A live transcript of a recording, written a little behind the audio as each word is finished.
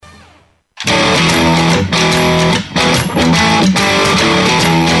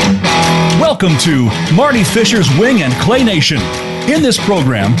Welcome to Marty Fisher's Wing and Clay Nation. In this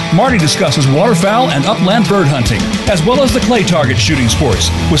program, Marty discusses waterfowl and upland bird hunting, as well as the clay target shooting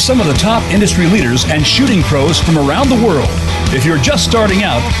sports, with some of the top industry leaders and shooting pros from around the world. If you're just starting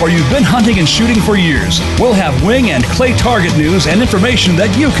out or you've been hunting and shooting for years, we'll have wing and clay target news and information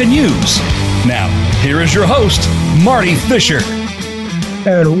that you can use. Now, here is your host, Marty Fisher.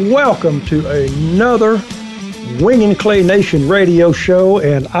 And welcome to another Wing and Clay Nation radio show,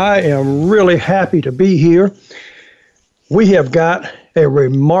 and I am really happy to be here. We have got a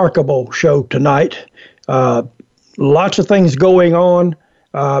remarkable show tonight. Lots of things going on.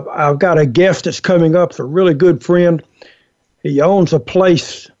 I've got a guest that's coming up, a really good friend. He owns a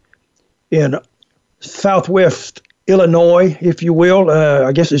place in southwest Illinois, if you will.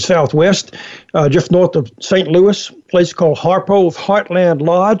 I guess it's southwest, just north of St. Louis, a place called Harpo's Heartland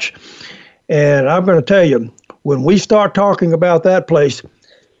Lodge. And I'm going to tell you, when we start talking about that place,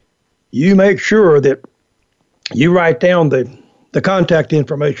 you make sure that you write down the contact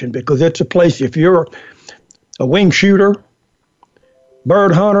information, because it's a place, if you're a wing shooter,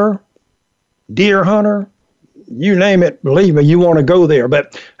 bird hunter, deer hunter, you name it, believe me, you want to go there.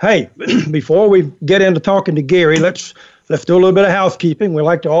 But hey, before we get into talking to Gary, let's do a little bit of housekeeping. We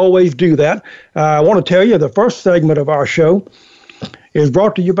like to always do that. I want to tell you the first segment of our show is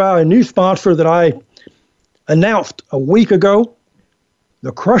brought to you by a new sponsor that I announced a week ago,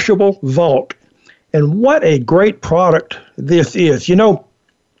 the Crushable Vault. And what a great product this is. You know,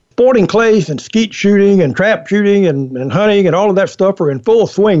 sporting clays and skeet shooting and trap shooting and hunting and all of that stuff are in full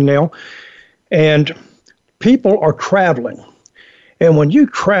swing now. And people are traveling. And when you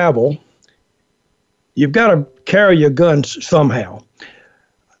travel, you've got to carry your guns somehow.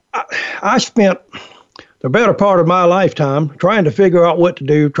 I spent the better part of my lifetime trying to figure out what to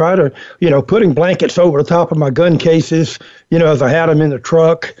do, putting blankets over the top of my gun cases, as I had them in the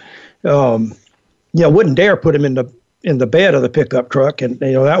truck. Wouldn't dare put them in the bed of the pickup truck, and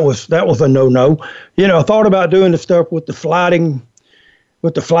that was a no-no. I thought about doing the stuff with the sliding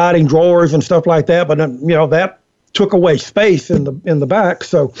drawers and stuff like that, but that took away space in the back.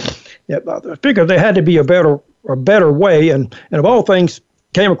 So I figured there had to be a better way, and of all things,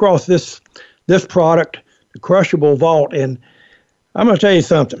 came across this product, the Crushable Vault, and I'm going to tell you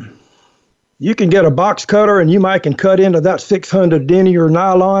something. You can get a box cutter, and you might can cut into that 600 denier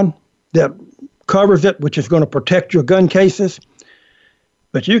nylon that covers it, which is going to protect your gun cases.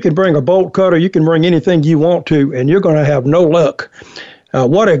 But you can bring a bolt cutter, you can bring anything you want to, and you're going to have no luck.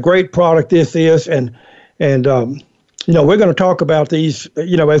 What a great product this is, and we're going to talk about these,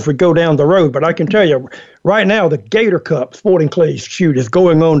 as we go down the road. But I can tell you, right now, the Gator Cup Sporting Clays shoot is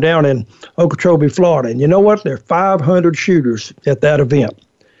going on down in Okeechobee, Florida. And you know what? There are 500 shooters at that event.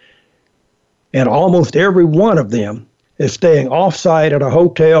 And almost every one of them is staying off-site at a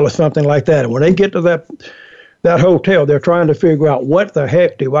hotel or something like that. And when they get to that hotel, they're trying to figure out, what the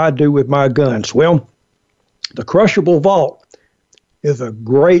heck do I do with my guns? Well, the Crushable Vault is a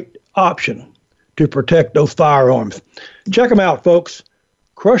great option to protect those firearms. Check them out, folks.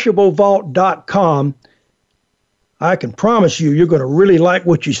 CrushableVault.com. I can promise you're going to really like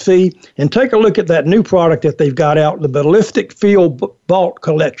what you see. And take a look at that new product that they've got out, the Ballistic Field Vault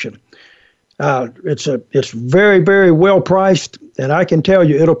Collection. It's very, very well priced, and I can tell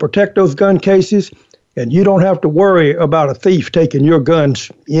you it'll protect those gun cases, and you don't have to worry about a thief taking your guns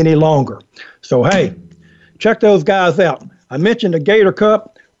any longer. So, hey, check those guys out. I mentioned the Gator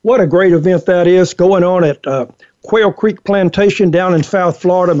Cup. What a great event that is, going on at Quail Creek Plantation down in South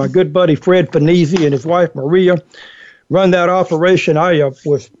Florida. My good buddy Fred Finizzi and his wife Maria run that operation. I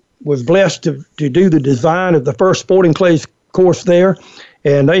was blessed to do the design of the first Sporting Clays course there,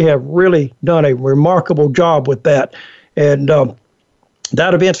 and they have really done a remarkable job with that. And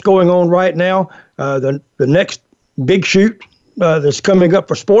that event's going on right now. The next big shoot that's coming up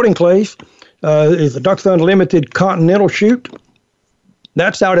for Sporting Clays is the Ducks Unlimited Continental Shoot.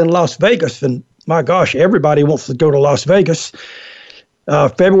 That's out in Las Vegas, and my gosh, everybody wants to go to Las Vegas.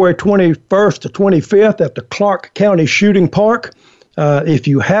 February 21st to 25th at the Clark County Shooting Park. If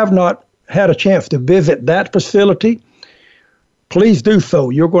you have not had a chance to visit that facility, please do so.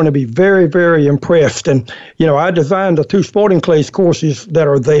 You're going to be very, very impressed. And, I designed the 2 Sporting Clays courses that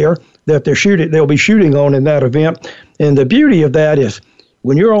are there that they'll be shooting on in that event. And the beauty of that is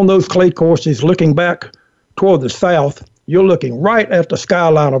when you're on those clay courses looking back toward the south, you're looking right at the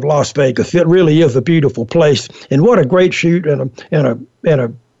skyline of Las Vegas. It really is a beautiful place. And what a great shoot and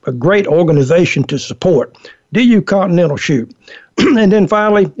a great organization to support. DU Continental Shoot. And then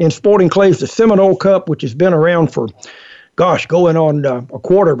finally, in Sporting Clays, the Seminole Cup, which has been around for, going on a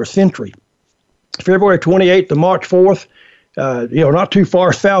quarter of a century. February 28th to March 4th not too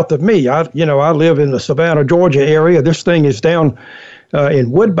far south of me. I live in the Savannah, Georgia area. This thing is down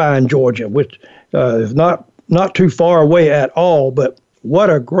in Woodbine, Georgia, which is not too far away at all. But what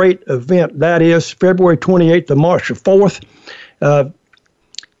a great event that is, February 28th to March the 4th.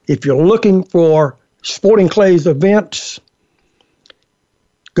 If you're looking for Sporting Clays events,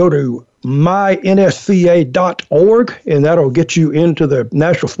 go to mynsca.org, and that'll get you into the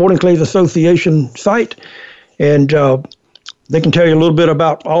National Sporting Clays Association site. And they can tell you a little bit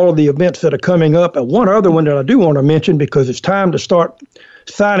about all of the events that are coming up. And one other one that I do want to mention, because it's time to start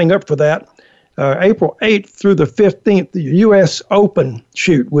signing up for that, April 8th through the 15th, the U.S. Open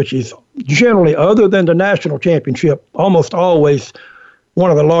shoot, which is generally, other than the national championship, almost always one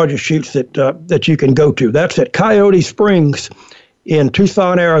of the largest shoots that you can go to. That's at Coyote Springs in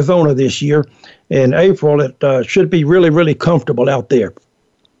Tucson, Arizona this year. In April, it should be really, really comfortable out there.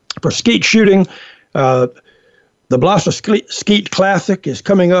 For skeet shooting, the Blossom Skeet Classic is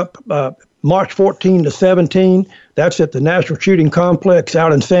coming up March 14 to 17. That's at the National Shooting Complex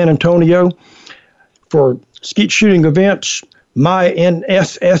out in San Antonio. For skeet shooting events,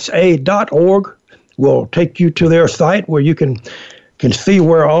 mynssa.org will take you to their site where you can see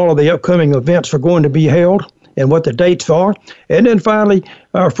where all of the upcoming events are going to be held and what the dates are. And then finally,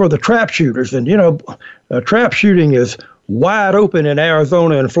 for the trap shooters. And, trap shooting is wide open in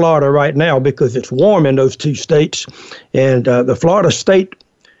Arizona and Florida right now because it's warm in those two states. And the Florida State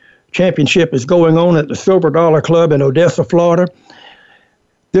Championship is going on at the Silver Dollar Club in Odessa, Florida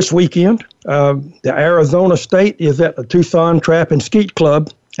this weekend. The Arizona State is at the Tucson Trap and Skeet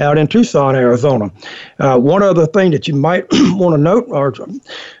Club out in Tucson, Arizona. One other thing that you might want to note are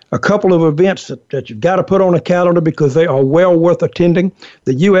a couple of events that you've got to put on a calendar because they are well worth attending.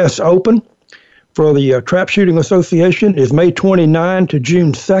 The U.S. Open for the Trap Shooting Association is May 29 to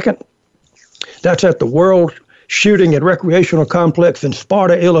June 2nd. That's at the World Shooting and Recreational Complex in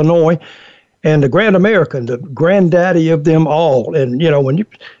Sparta, Illinois. And the Grand American, the granddaddy of them all. And, when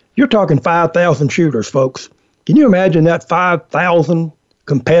you're talking 5,000 shooters, folks, can you imagine that 5,000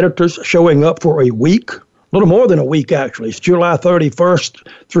 competitors showing up for a week? A little more than a week, actually. It's July 31st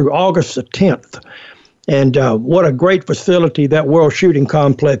through August the 10th. And what a great facility that World Shooting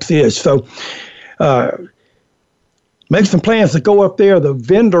Complex is. So make some plans to go up there. The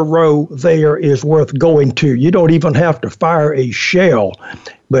vendor row there is worth going to. You don't even have to fire a shell,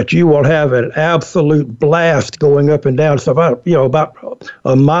 but you will have an absolute blast going up and down. So about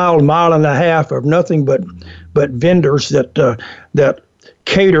a mile and a half of nothing but vendors that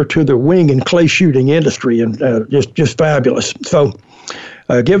cater to the wing and clay shooting industry, and just fabulous. So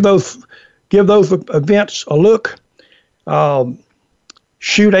give those events a look.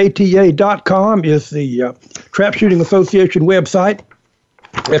 ShootATA.com is the Trap Shooting Association website.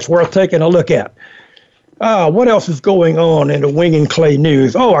 It's worth taking a look at. What else is going on in the wing and clay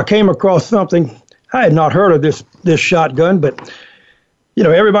news? Oh, I came across something. I had not heard of this shotgun, but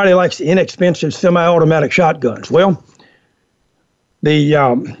everybody likes the inexpensive semi-automatic shotguns. Well,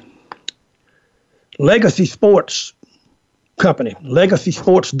 the Legacy Sports company,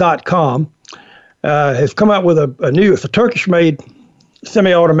 LegacySports.com, has come out with it's a Turkish-made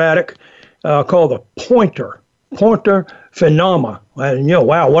semi-automatic called the Pointer Phenoma. And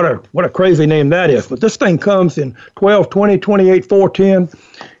wow, what a crazy name that is. But this thing comes in 12, 20, 28, 410,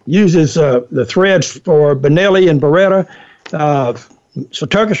 uses the threads for Benelli and Beretta. It's a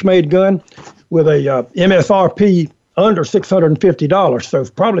Turkish-made gun with a MSRP under $650. So it's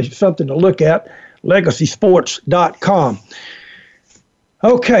probably something to look at, LegacySports.com.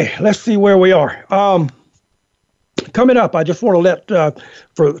 Okay, let's see where we are. Coming up, I just want to let,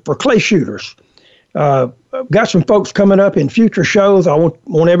 for clay shooters, got some folks coming up in future shows. I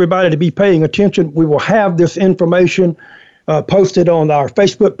want everybody to be paying attention. We will have this information posted on our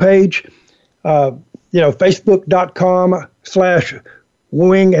Facebook page,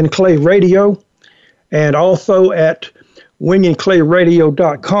 facebook.com/Wing and Clay Radio, and also at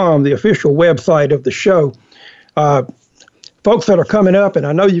wingandclayradio.com, the official website of the show. Folks that are coming up, and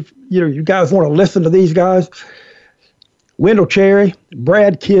I know you guys want to listen to these guys. Wendell Cherry,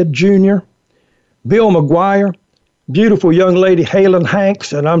 Brad Kidd Jr., Bill McGuire, beautiful young lady Halen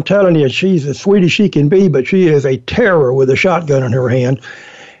Hanks, and I'm telling you, she's as sweet as she can be, but she is a terror with a shotgun in her hand.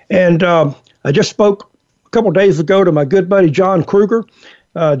 And I just spoke a couple days ago to my good buddy John Kruger.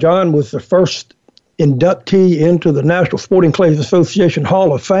 John was the first inductee into the National Sporting Clays Association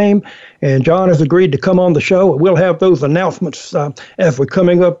Hall of Fame, and John has agreed to come on the show. We'll have those announcements as we're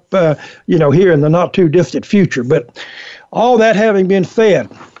coming up, here in the not too distant future. But all that having been said,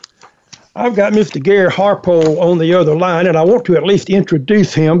 I've got Mr. Gary Harpole on the other line, and I want to at least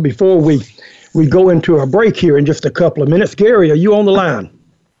introduce him before we we go into a break here in just a couple of minutes. Gary, are you on the line?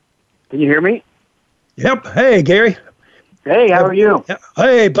 Can you hear me? Yep. Hey, Gary. Hey, how are you?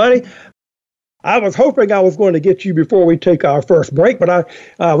 Hey, buddy. I was hoping I was going to get you before we take our first break, but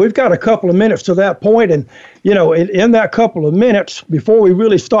we've got a couple of minutes to that point, and in that couple of minutes before we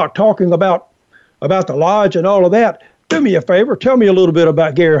really start talking about the lodge and all of that, do me a favor, tell me a little bit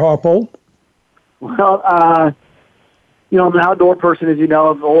about Gary Harpole. Well, I'm an outdoor person, as you know.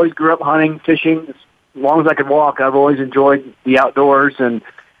 I've always grew up hunting, fishing. As long as I could walk, I've always enjoyed the outdoors and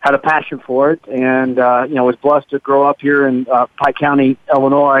had a passion for it. And was blessed to grow up here in Pike County,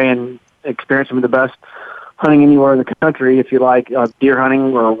 Illinois, and experience some of the best hunting anywhere in the country, if you like, deer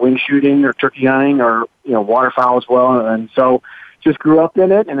hunting or wing shooting or turkey hunting or, waterfowl as well. And so just grew up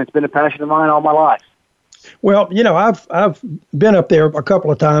in it, and it's been a passion of mine all my life. Well, I've been up there a couple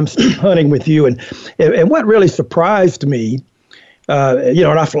of times hunting with you, and what really surprised me, and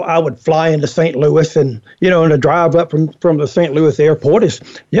I would fly into St. Louis, and and a drive up from the St. Louis airport is,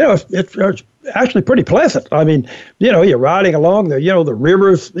 it's actually pretty pleasant. I mean, you're riding along the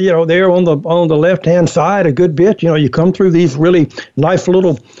rivers, there on the left-hand side a good bit. You come through these really nice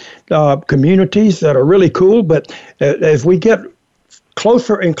little communities that are really cool. But as we get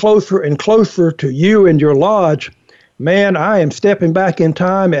closer and closer and closer to you and your lodge, man, I am stepping back in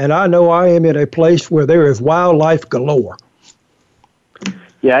time, and I know I am in a place where there is wildlife galore.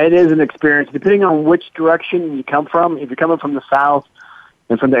 Yeah, it is an experience. Depending on which direction you come from, if you're coming from the south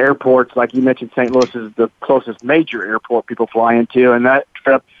and from the airports, like you mentioned, St. Louis is the closest major airport people fly into, and that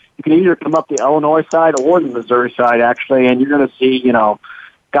trip, you can either come up the Illinois side or the Missouri side, actually, and you're going to see,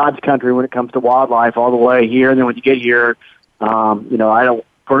 God's country when it comes to wildlife all the way here. And then when you get here, I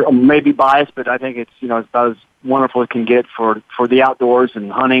may be biased, but I think it's, it's about as wonderful as it can get for the outdoors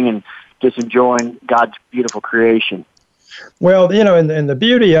and hunting and just enjoying God's beautiful creation. Well, and the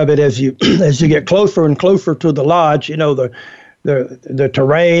beauty of it as you get closer and closer to the lodge, the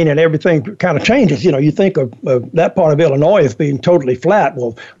terrain and everything kind of changes. You think of that part of Illinois as being totally flat.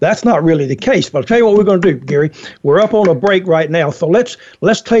 Well, that's not really the case. But I'll tell you what we're going to do, Gary. We're up on a break right now, so let's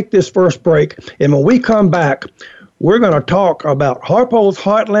take this first break, and when we come back, we're going to talk about Harpole's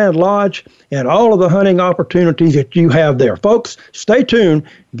Heartland Lodge and all of the hunting opportunities that you have there. Folks, stay tuned.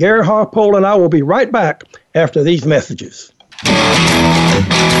 Gary Harpole and I will be right back after these messages.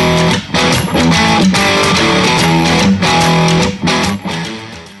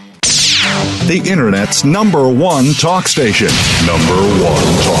 The Internet's #1 talk station.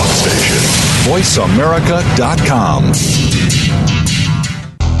 #1 talk station. VoiceAmerica.com.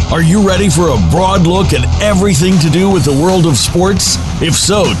 Are you ready for a broad look at everything to do with the world of sports? If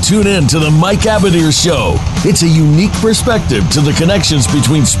so, tune in to the Mike Abadir Show. It's a unique perspective to the connections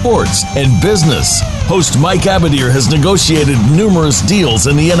between sports and business. Host Mike Abadir has negotiated numerous deals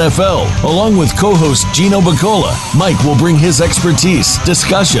in the NFL. Along with co-host Gino Bacola, Mike will bring his expertise,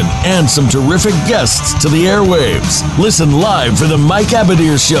 discussion, and some terrific guests to the airwaves. Listen live for the Mike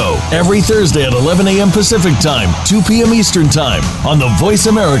Abadir Show every Thursday at 11 a.m. Pacific Time, 2 p.m. Eastern Time on the Voice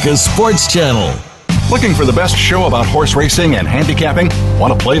America Sports Channel. Looking for the best show about horse racing and handicapping?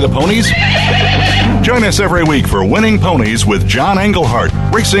 Want to play the ponies? Join us every week for Winning Ponies with John Englehart,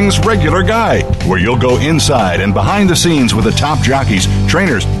 racing's regular guy, where you'll go inside and behind the scenes with the top jockeys,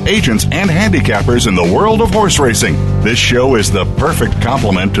 trainers, agents, and handicappers in the world of horse racing. This show is the perfect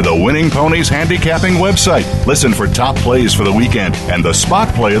complement to the Winning Ponies handicapping website. Listen for top plays for the weekend and the spot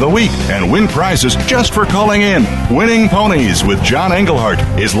play of the week, and win prizes just for calling in. Winning Ponies with John Englehart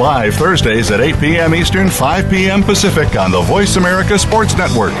is live Thursdays at 8 p.m. Eastern, 5 p.m. Pacific on the Voice America Sports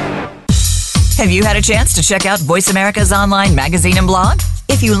Network. Have you had a chance to check out Voice America's online magazine and blog?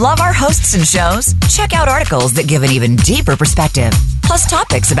 If you love our hosts and shows, check out articles that give an even deeper perspective, plus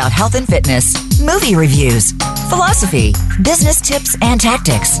topics about health and fitness, movie reviews, philosophy, business tips and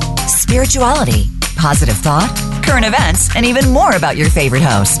tactics, spirituality, positive thought, current events, and even more about your favorite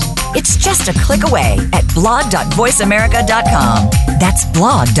host. It's just a click away at blog.voiceamerica.com. That's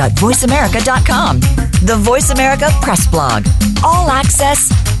blog.voiceamerica.com. The Voice America Press Blog. All access,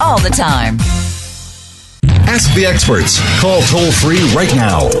 all the time. Ask the experts. Call toll-free right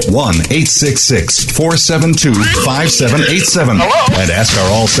now, 1-866-472-5787. And ask our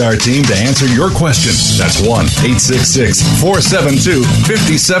All-Star team to answer your question. That's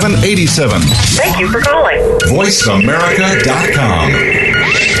 1-866-472-5787. Thank you for calling. VoiceAmerica.com.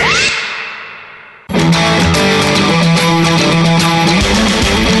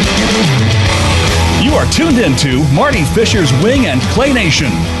 You are tuned into Marty Fisher's Wing and Clay Nation.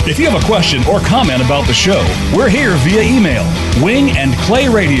 If you have a question or comment about the show, we're here via email,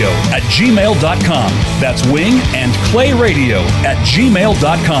 wingandclayradio@gmail.com. That's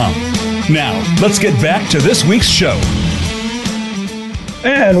wingandclayradio@gmail.com. Now, let's get back to this week's show.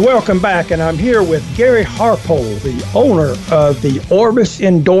 And welcome back, and I'm here with Gary Harpole, the owner of the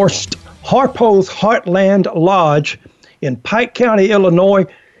Orbis-endorsed Harpole's Heartland Lodge in Pike County, Illinois,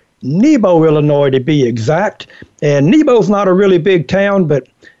 Nebo, Illinois to be exact. And Nebo's not a really big town, but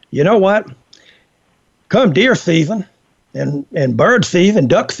you know what? Come deer season and bird season,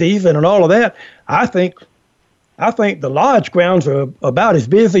 duck season, and all of that, I think the lodge grounds are about as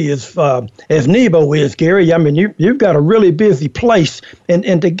busy as Nebo is, Gary. I mean, you've got a really busy place,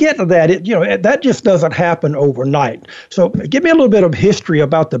 and to get to that, that just doesn't happen overnight. So, give me a little bit of history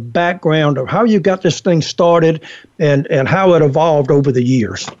about the background of how you got this thing started, and how it evolved over the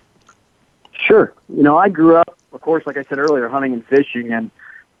years. Sure. I grew up, of course, like I said earlier, hunting and fishing, and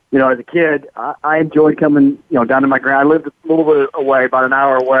as a kid, I enjoyed coming, down to I lived a little bit away, about an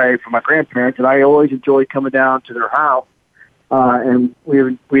hour away from my grandparents, and I always enjoyed coming down to their house, and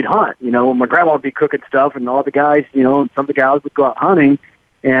we'd hunt. My grandma would be cooking stuff, and all the guys, and some of the guys would go out hunting,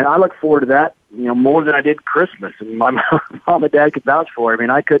 and I look forward to that, more than I did Christmas, and my mom and dad could vouch for it. I mean,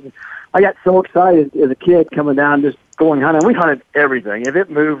 I got so excited as a kid coming down, just going hunting. We hunted everything. If it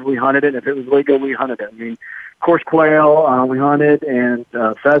moved, we hunted it. If it was legal, we hunted it. I mean, of course, quail we hunted, and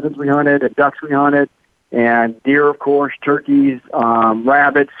pheasants we hunted, and ducks we hunted, and deer, of course, turkeys,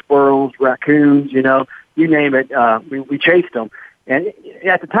 rabbits, squirrels, raccoons, you name it. We chased them. And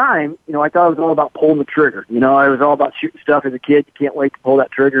at the time, I thought it was all about pulling the trigger. It was all about shooting stuff as a kid. You can't wait to pull that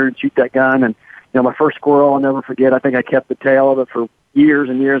trigger and shoot that gun. And, my first squirrel, I'll never forget. I think I kept the tail of it for years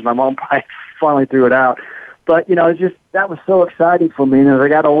and years. My mom finally threw it out. But, it's just, that was so exciting for me. And as I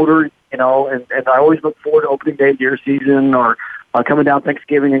got older, and I always look forward to opening day deer season, or coming down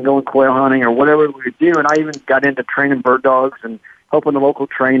Thanksgiving and going quail hunting, or whatever we would do. And I even got into training bird dogs and helping the local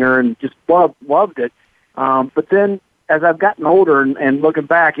trainer, and just loved it. But then as I've gotten older and looking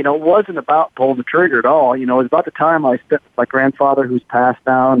back, it wasn't about pulling the trigger at all. It was about the time I spent with my grandfather, who's passed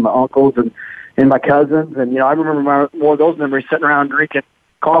now, and my uncles and my cousins. And, I remember more of those memories, sitting around drinking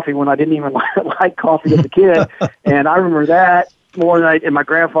coffee when I didn't even like coffee as a kid. And I remember that more than and my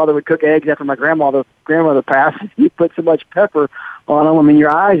grandfather would cook eggs after my grandmother passed. He'd put so much pepper on them. I mean, your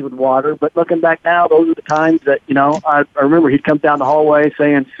eyes would water. But looking back now, those are the times that, I remember he'd come down the hallway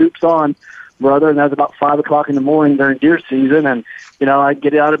saying, "Soup's on, brother," and that was about 5 o'clock in the morning during deer season. And, I'd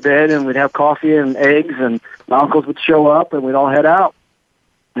get out of bed and we'd have coffee and eggs, and my uncles would show up and we'd all head out.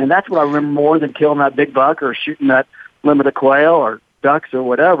 And that's what I remember more than killing that big buck or shooting that limit of quail or ducks or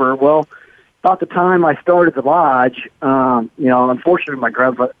whatever. Well, about the time I started the lodge, unfortunately my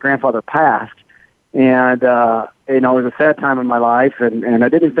grandfather passed, and, it was a sad time in my life, and I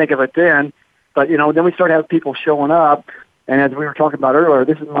didn't think of it then, but, then we started having people showing up, and as we were talking about earlier,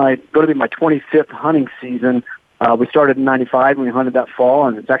 this is going to be my 25th hunting season. We started in 95 and we hunted that fall,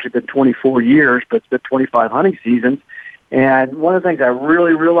 and it's actually been 24 years, but it's been 25 hunting seasons. And one of the things I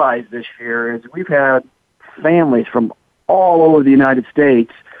really realized this year is we've had families from all over the United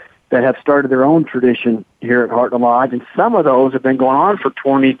States that have started their own tradition here at Heartland Lodge, and some of those have been going on for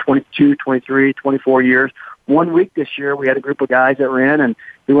 20, 22, 23, 24 years. One week this year, we had a group of guys that were in, and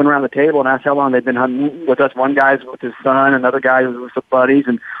we went around the table and asked how long they'd been hunting with us. One guy's with his son, another guy was with some buddies,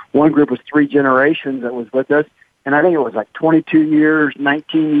 and one group was 3 generations that was with us. And I think it was like 22 years,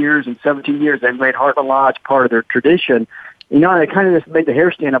 19 years, and 17 years. They made Heartland Lodge part of their tradition. And it kind of just made the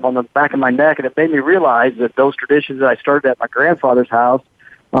hair stand up on the back of my neck, and it made me realize that those traditions that I started at my grandfather's house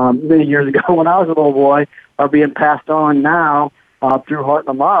many years ago when I was a little boy are being passed on now through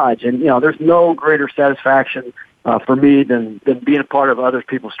Heartland Lodge. And, there's no greater satisfaction for me than being a part of other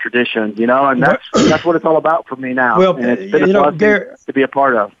people's traditions, and that's what it's all about for me now. Well, and it's been a blessing Gary, to be a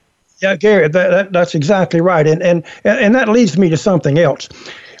part of. Yeah, Gary, that's exactly right. And that leads me to something else.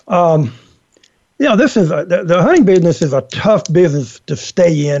 This is the hunting business is a tough business to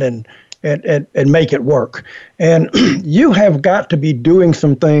stay in and make it work. And you have got to be doing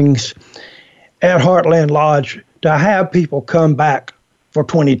some things at Heartland Lodge to have people come back for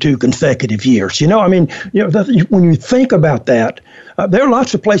 22 consecutive years. When you think about that, there are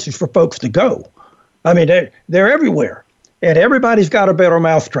lots of places for folks to go. I mean, they're everywhere, and everybody's got a better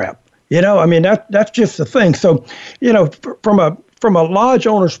mousetrap. That's just the thing. So, from a lodge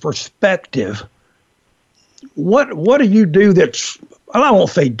owner's perspective, what do you do that's, well, I won't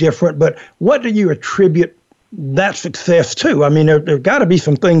say different, but what do you attribute that success to? I mean, there's got to be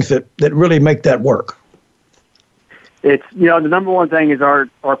some things that really make that work. It's, the number one thing is our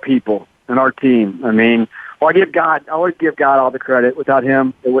people and our team. I mean, I always give God all the credit. Without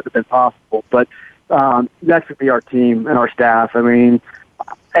him, it wouldn't have been possible. But that should be our team and our staff. I mean,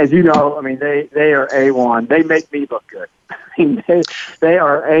 as you know, I mean, they are A1. They make me look good. I mean, they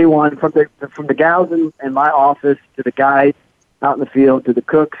are A1 from the gals in my office to the guys out in the field to the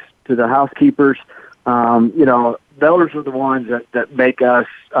cooks to the housekeepers. Those are the ones that make us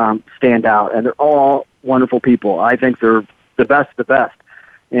stand out, and they're all wonderful people. I think they're the best of the best.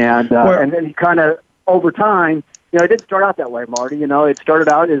 And and then you kind of, over time, it didn't start out that way, Marty. It started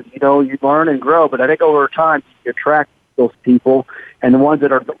out as, you learn and grow, but I think over time you attract those people, and the ones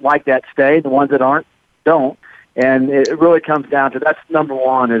that are like that stay, the ones that aren't, don't. And it really comes down to, that's number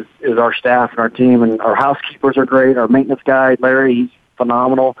one, is our staff and our team, and our housekeepers are great. Our maintenance guy, Larry, he's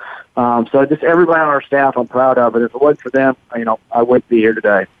phenomenal. So just everybody on our staff I'm proud of, and if it wasn't for them, I wouldn't be here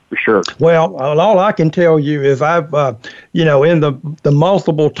today, for sure. Well, all I can tell you is I've, in the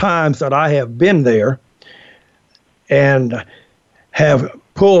multiple times that I have been there and have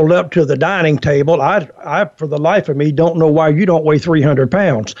pulled up to the dining table, I for the life of me, don't know why you don't weigh 300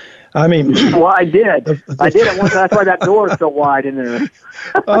 pounds. I mean, well, I did. I did it once. That's why that door is so wide in there.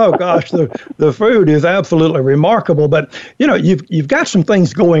 Oh gosh, the food is absolutely remarkable. But you've got some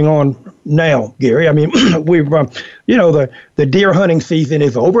things going on now, Gary. I mean, we've the deer hunting season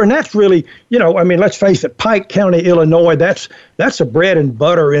is over, and that's really let's face it, Pike County, Illinois. That's a bread and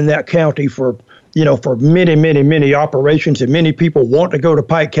butter in that county for many, many, many operations, and many people want to go to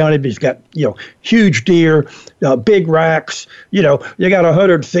Pike County because it's got, huge deer, big racks, you got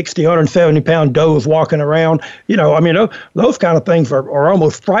 160, 170 pound does walking around, those kind of things are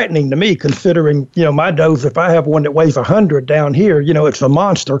almost frightening to me, considering, my does, if I have one that weighs 100 down here, it's a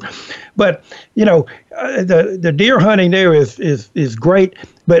monster. But, the deer hunting there is great,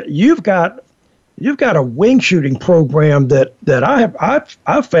 but you've got a wing shooting program that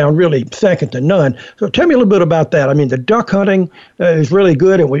I've found really second to none. So tell me a little bit about that. I mean, the duck hunting is really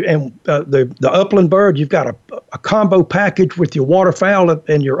good, and the upland bird, you've got a combo package with your waterfowl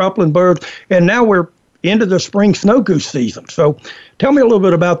and your upland birds, and now we're into the spring snow goose season. So tell me a little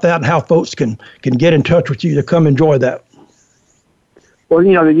bit about that and how folks can get in touch with you to come enjoy that. Well,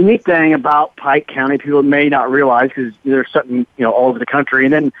 the unique thing about Pike County, people may not realize, because there's something all over the country,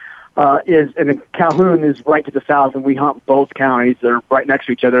 and then Calhoun is right to the south, and we hunt both counties. They're right next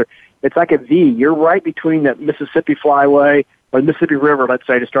to each other. It's like a V. You're right between the Mississippi Flyway, or the Mississippi River, let's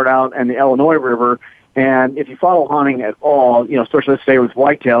say, to start out, and the Illinois River. And if you follow hunting at all, especially let's say with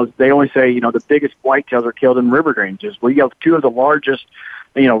whitetails, they always say, the biggest whitetails are killed in river drainages. Well, you have two of the largest,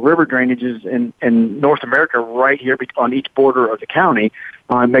 river drainages in North America right here on each border of the county.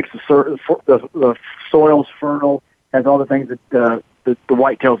 It makes the soils fertile, has all the things that the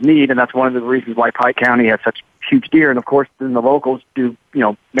whitetails need, and that's one of the reasons why Pike County has such huge deer. And of course, then the locals do,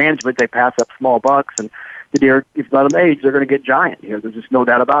 management. They pass up small bucks, and the deer, if you let them age, they're going to get giant. There's just no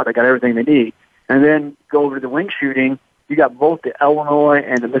doubt about it. They got everything they need. And then go over to the wing shooting. You got both the Illinois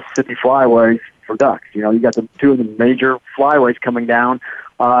and the Mississippi flyways for ducks. You got the two of the major flyways coming down,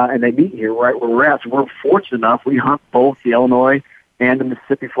 and they meet here right where we're at. So we're fortunate enough. We hunt both the Illinois and the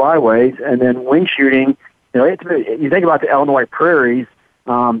Mississippi flyways, and then wing shooting. You think about the Illinois prairies.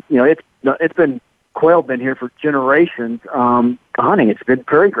 It's been quail been here for generations hunting. It's been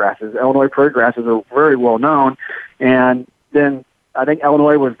prairie grasses. Illinois prairie grasses are very well known, and then I think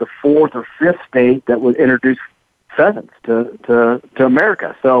Illinois was the fourth or fifth state that would introduce pheasants to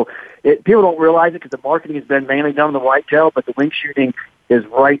America. So people don't realize it because the marketing has been mainly done on the whitetail, but the wing shooting is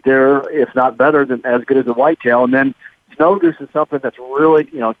right there, if not better than as good as the whitetail. And then snow goose is something that's really,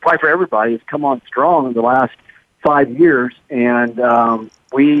 probably for everybody, has come on strong in the last 5 years, and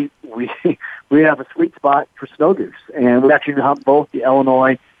we have a sweet spot for snow goose, and we actually hunt both the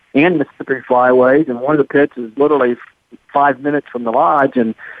Illinois and Mississippi flyways, and one of the pits is literally 5 minutes from the lodge,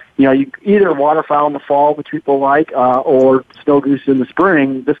 and you either waterfowl in the fall, which people like, or snow goose in the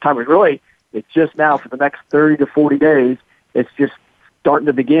spring. This time it's just now for the next 30 to 40 days, it's just starting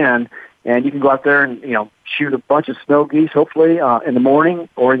to begin. And you can go out there and, shoot a bunch of snow geese, hopefully, in the morning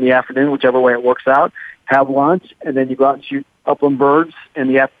or in the afternoon, whichever way it works out, have lunch, and then you go out and shoot upland birds in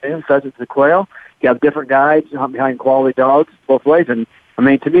the afternoon, pheasants and quail. You have different guides hunt behind quality dogs both ways. And,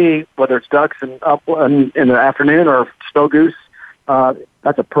 to me, whether it's ducks in the afternoon or snow goose,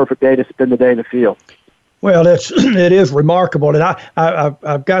 that's a perfect day to spend the day in the field. Well, it is remarkable, and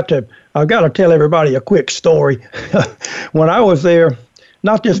I've got to tell everybody a quick story. When I was there,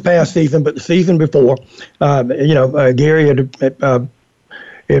 not this past season, but the season before, Gary had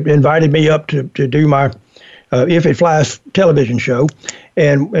invited me up to do my If It Flies television show,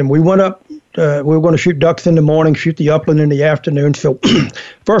 and we went up. We were going to shoot ducks in the morning, shoot the upland in the afternoon. So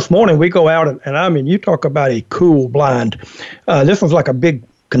first morning we go out, and I mean, you talk about a cool blind. This was like a big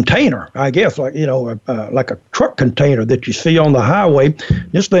container, I guess, like like a truck container that you see on the highway.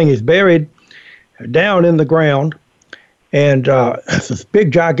 This thing is buried down in the ground, and it's this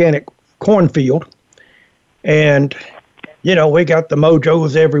big, gigantic cornfield. And we got the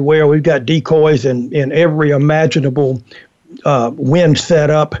mojos everywhere. We've got decoys in every imaginable wind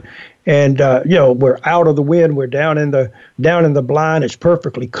setup. And we're out of the wind. We're down in the blind. It's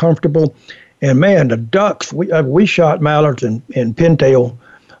perfectly comfortable. And man, the ducks. We shot mallards and pintail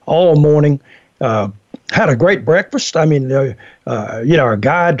all morning. Had a great breakfast. I mean, our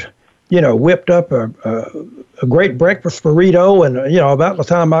guide, whipped up a great breakfast burrito. And about the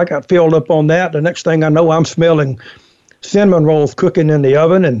time I got filled up on that, the next thing I know, I'm smelling cinnamon rolls cooking in the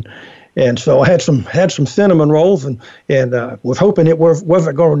oven, and so I had some cinnamon rolls, and was hoping it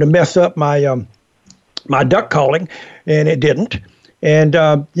wasn't going to mess up my my duck calling, and it didn't. And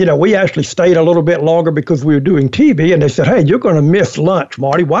we actually stayed a little bit longer because we were doing TV, and they said, "Hey, you're going to miss lunch,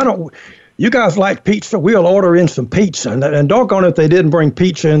 Marty. Why don't you guys like pizza? We'll order in some pizza." And doggone it, they didn't bring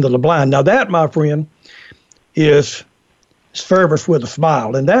pizza into the blind. Now that, my friend, is service with a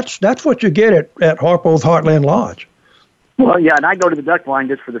smile, and that's what you get at Harpo's Heartland Lodge. Well, yeah, and I go to the duck blind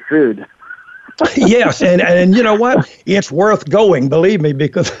just for the food. Yes, and you know what? It's worth going, believe me,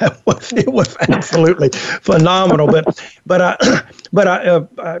 because it was absolutely phenomenal. But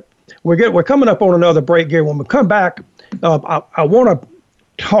we're coming up on another break here. When we come back, I want to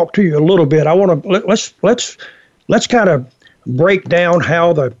talk to you a little bit. I want to let's kind of break down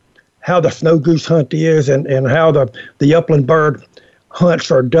how the snow goose hunt is and how the upland bird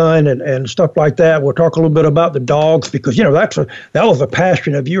hunts are done and stuff like that. We'll talk a little bit about the dogs because that was a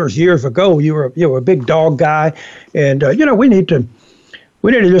passion of yours years ago. You were a big dog guy, and we need to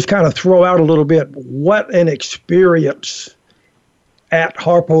just kind of throw out a little bit what an experience at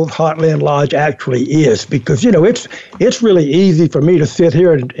Harpo's Heartland Lodge actually is, because it's really easy for me to sit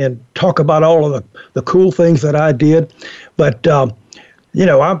here and talk about all of the cool things that I did, but I'm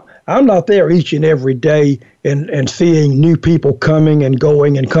not there each and every day and seeing new people coming and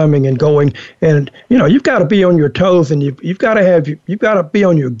going and coming and going. And, you've got to be on your toes, and you've got to be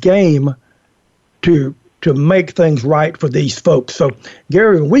on your game to make things right for these folks. So,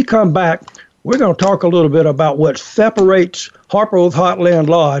 Gary, when we come back, we're going to talk a little bit about what separates Harpo's Heartland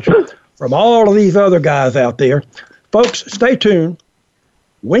Lodge from all of these other guys out there. Folks, stay tuned.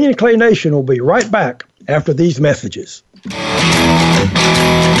 Wing and Clay Nation will be right back after these messages.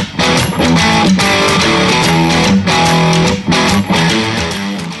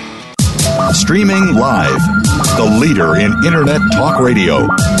 Streaming live, the leader in Internet talk radio,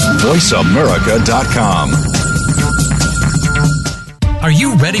 VoiceAmerica.com. Are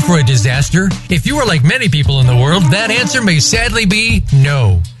you ready for a disaster? If you are like many people in the world, that answer may sadly be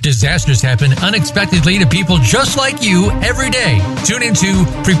no. Disasters happen unexpectedly to people just like you every day. Tune into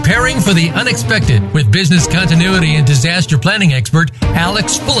Preparing for the Unexpected with business continuity and disaster planning expert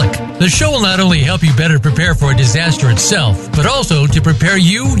Alex Fullick. The show will not only help you better prepare for a disaster itself, but also to prepare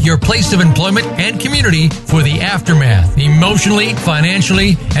you, your place of employment, and community for the aftermath, emotionally,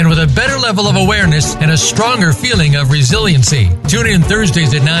 financially, and with a better level of awareness and a stronger feeling of resiliency. Tune in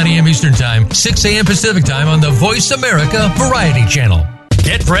Thursdays at 9 a.m. Eastern Time, 6 a.m. Pacific Time on the Voice America Variety Channel.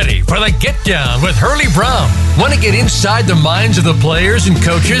 Get ready for the Get Down with Hurley Brown. Want to get inside the minds of the players and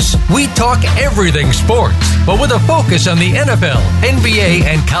coaches? We talk everything sports, but with a focus on the NFL, NBA,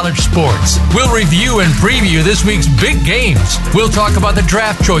 and college sports. We'll review and preview this week's big games. We'll talk about the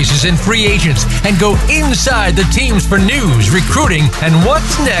draft choices and free agents and go inside the teams for news, recruiting, and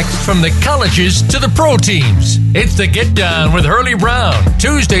what's next from the colleges to the pro teams. It's the Get Down with Hurley Brown,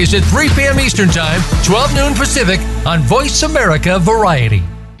 Tuesdays at 3 p.m. Eastern Time, 12 noon Pacific on Voice America Variety.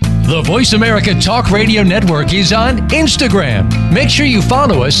 The Voice America Talk Radio Network is on Instagram. Make sure you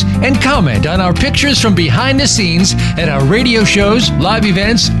follow us and comment on our pictures from behind the scenes at our radio shows, live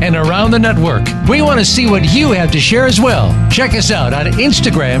events, and around the network. We want to see what you have to share as well. Check us out on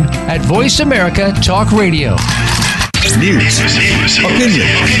Instagram at Voice America Talk Radio. News, opinion.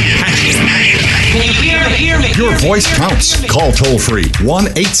 Can you hear me? Your voice counts. Call toll free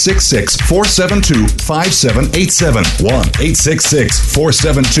 1-866-472-5787.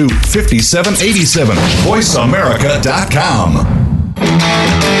 1-866-472-5787. VoiceAmerica.com.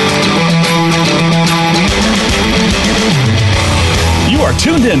 You are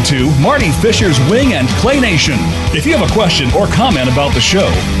tuned into Marty Fisher's Wing and Clay Nation. If you have a question or comment about the show,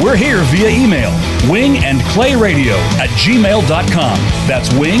 we're here via email, wingandclayradio@gmail.com. That's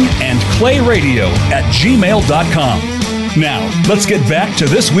wingandclayradio@gmail.com. Now, let's get back to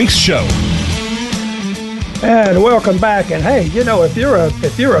this week's show. And welcome back. And hey,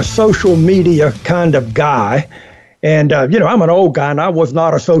 if you're a social media kind of guy, And, I'm an old guy, and I was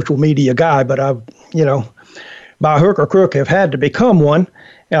not a social media guy, but I've, by hook or crook have had to become one.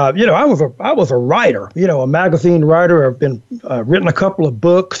 I was a writer, a magazine writer. I've been written a couple of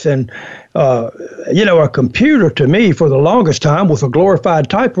books, and a computer to me for the longest time was a glorified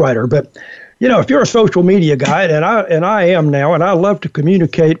typewriter. But if you're a social media guy, and I am now, and I love to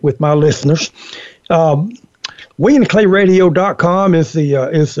communicate with my listeners, wingandclayradio.com is the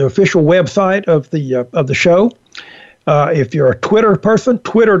official website of the show. If you're a Twitter person,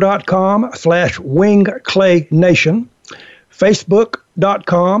 twitter.com/wingclaynation,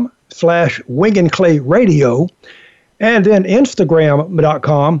 facebook.com/wingandclayradio, and then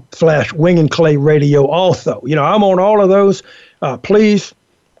instagram.com/wingandclayradio also. I'm on all of those. Please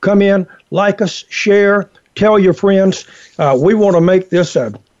come in, like us, share, tell your friends. We want to make this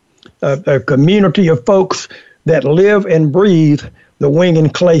a community of folks that live and breathe the Wing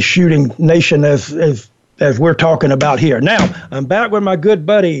and Clay shooting nation as we're talking about here. Now, I'm back with my good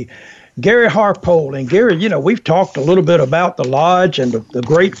buddy, Gary Harpole. And Gary, we've talked a little bit about the lodge and the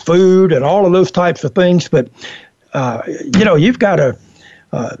great food and all of those types of things, but, you've got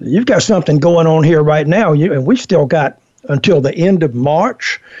something going on here right now, and we still got until the end of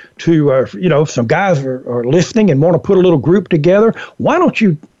March to, some guys are listening and want to put a little group together. Why don't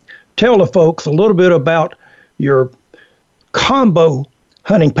you tell the folks a little bit about your combo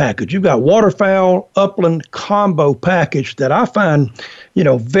hunting package? You've got waterfowl upland combo package that I find,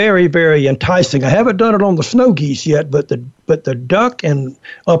 very, very enticing. I haven't done it on the snow geese yet, but the duck and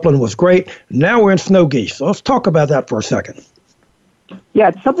upland was great. Now we're in snow geese. So let's talk about that for a second. Yeah,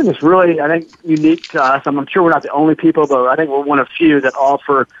 it's something that's really, I think, unique to us. I'm sure we're not the only people, but I think we're one of few that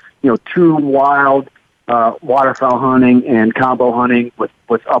offer, true wild waterfowl hunting and combo hunting with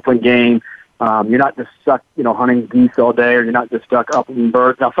upland game. You're not just stuck, hunting geese all day, or you're not just stuck upland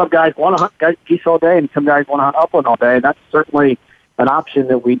birds. Now, some guys want to hunt geese all day, and some guys want to hunt upland all day, and that's certainly an option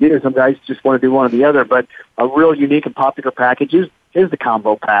that we do. Some guys just want to do one or the other, but a real unique and popular package is the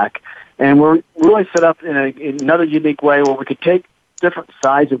combo pack. And we're really set up in another unique way where we could take different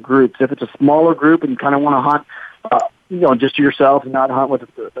size of groups. If it's a smaller group and you kind of want to hunt, just yourself and not hunt with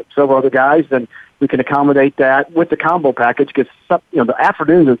several other guys, then we can accommodate that with the combo package, because the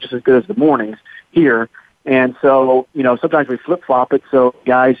afternoons are just as good as the mornings here. And so, sometimes we flip-flop it. So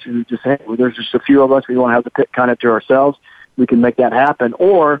guys who just, hey, there's just a few of us, we want to have the pit kind of to ourselves, we can make that happen.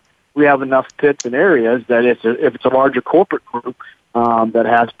 Or we have enough pits and areas that if it's a larger corporate group that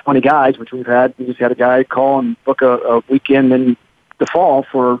has 20 guys, which we just had a guy call and book a weekend in the fall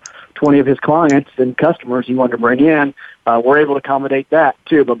for 20 of his clients and customers he wanted to bring in. We're able to accommodate that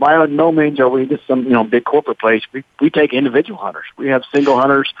too, but by no means are we just some big corporate place. We take individual hunters. We have single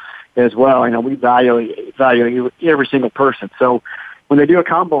hunters as well. We value every single person. So when they do a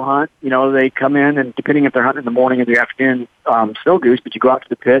combo hunt, they come in, and depending if they're hunting in the morning or the afternoon, snow goose, but you go out to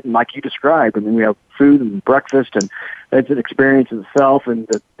the pit, and like you described, we have food and breakfast, and it's an experience in itself. And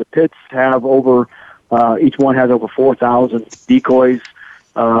the pits have each one has over 4,000 decoys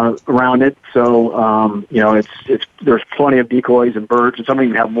around it. So, there's plenty of decoys and birds, and some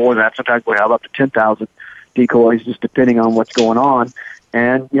even have more than that. Sometimes we have up to 10,000 decoys, just depending on what's going on.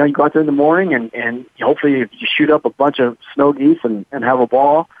 And, you go out there in the morning, and hopefully you shoot up a bunch of snow geese and have a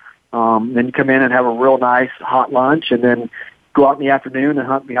ball. Then you come in and have a real nice hot lunch, and then go out in the afternoon and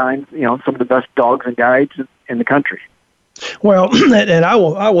hunt behind, some of the best dogs and guides in the country. Well, and I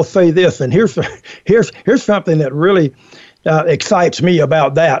will say this, and here's something that really excites me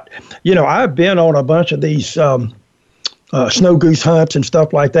about that. I've been on a bunch of these snow goose hunts and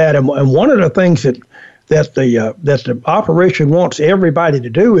stuff like that, and one of the things that the operation wants everybody to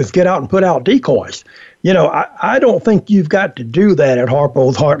do is get out and put out decoys. I don't think you've got to do that at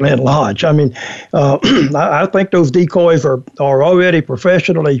Harpole's Heartland Lodge. I think those decoys are already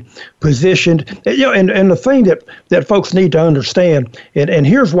professionally positioned. And the thing that folks need to understand, and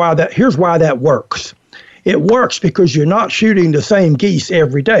here's why that works. It works because you're not shooting the same geese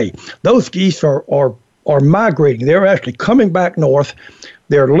every day. Those geese are migrating. They're actually coming back north.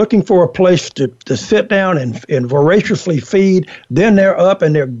 They're looking for a place to sit down and voraciously feed. Then they're up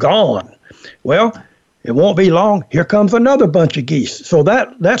and they're gone. Well, it won't be long. Here comes another bunch of geese. So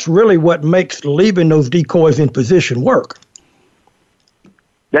that's really what makes leaving those decoys in position work.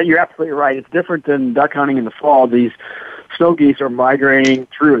 Yeah, you're absolutely right. It's different than duck hunting in the fall. These snow geese are migrating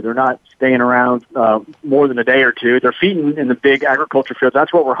through. They're not staying around more than a day or two. They're feeding in the big agriculture fields.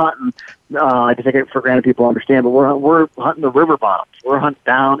 That's what we're hunting. I take it for granted people understand, but we're hunting the river bottoms. We're hunting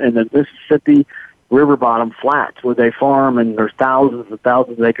down in the Mississippi river bottom flats where they farm, and there's thousands and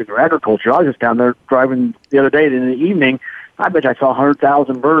thousands of acres of agriculture. I was just down there driving the other day in the evening, I bet I saw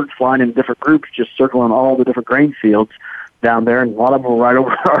 100,000 birds flying in different groups, just circling all the different grain fields down there, and a lot of them were right over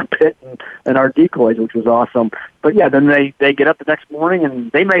our pit and our decoys, which was awesome. But yeah, then they get up the next morning,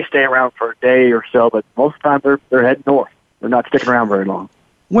 and they may stay around for a day or so, but most of the time they're heading north. They're not sticking around very long.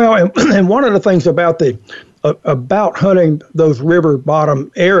 Well, and one of the things about about hunting those river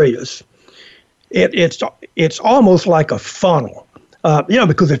bottom areas, it's almost like a funnel,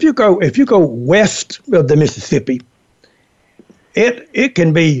 because if you go west of the Mississippi, it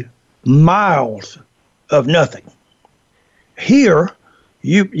can be miles of nothing. Here,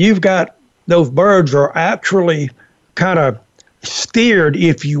 you've got those birds are actually kind of steered,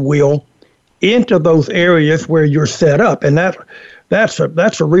 if you will, into those areas where you're set up, and that's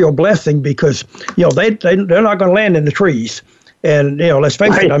a real blessing because they're not going to land in the trees, and let's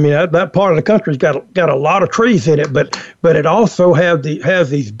face it. I mean that part of the country's got a lot of trees in it, but it also has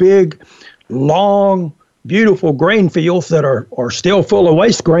these big, long, beautiful grain fields that are still full of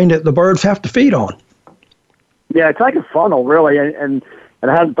waste grain that the birds have to feed on. Yeah, it's like a funnel, really, and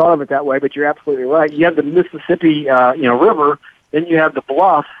I hadn't thought of it that way, but you're absolutely right. You have the Mississippi, river, then you have the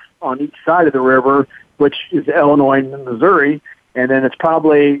bluff on each side of the river, which is Illinois and Missouri, and then it's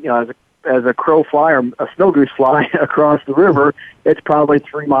probably, as a crow fly or a snow goose fly across the river, it's probably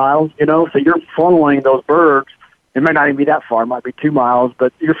 3 miles, so you're funneling those birds. It might not even be that far, it might be 2 miles,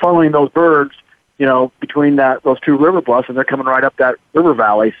 but you're funneling those birds, between those two river bluffs, and they're coming right up that river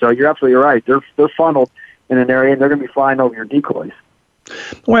valley. So you're absolutely right. They're funneled in an area, and they're going to be flying over your decoys.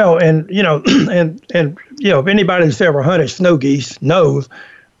 Well, and if anybody that's ever hunted snow geese knows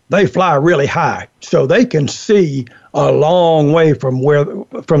they fly really high, so they can see a long way from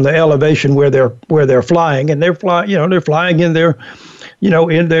the elevation where they're flying, and they're flying in their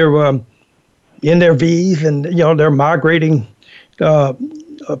V's, and they're migrating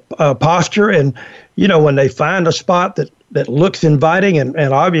posture, and when they find a spot that looks inviting,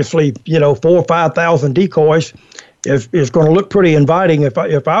 and obviously 4,000 or 5,000 decoys is going to look pretty inviting.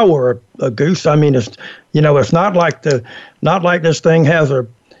 If I were a goose, I mean it's not like this thing has a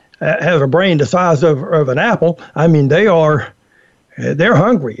brain the size of an apple. I mean they're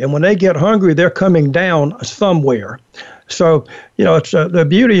hungry, and when they get hungry, they're coming down somewhere. So it's the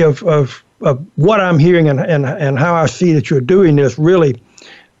beauty of what I'm hearing and how I see that you're doing this really,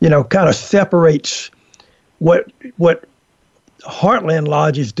 kind of separates what Heartland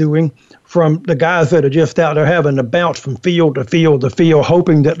Lodge is doing from the guys that are just out there having to bounce from field to field to field,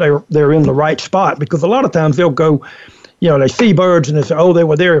 hoping that they're in the right spot. Because a lot of times they'll go, they see birds and they say, oh, they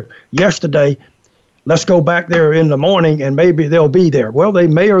were there yesterday. Let's go back there in the morning and maybe they'll be there. Well, they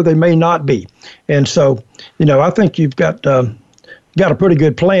may or they may not be. And so, I think you've got a pretty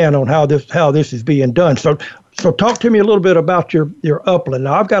good plan on how this is being done. So talk to me a little bit about your upland.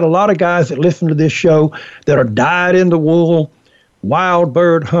 Now, I've got a lot of guys that listen to this show that are dyed-in-the-wool wild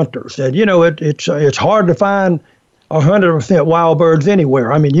bird hunters, and it's hard to find 100% wild birds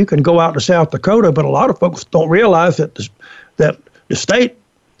anywhere. I mean, you can go out to South Dakota, but a lot of folks don't realize that the state,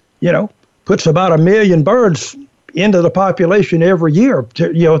 puts about 1 million birds into the population every year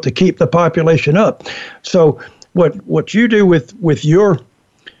to keep the population up. So what you do with your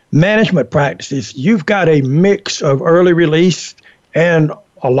management practices, you've got a mix of early release and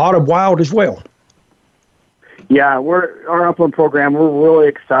a lot of wild as well. Yeah, our upland program, we're really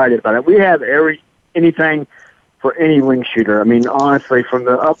excited about it. We have anything for any wing shooter. I mean, honestly, from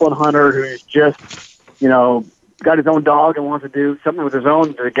the upland hunter who's just, got his own dog and wants to do something with his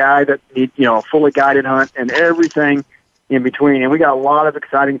own, to the guy that needs, a fully guided hunt, and everything in between. And we got a lot of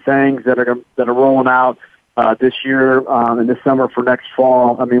exciting things that are rolling out this year and this summer for next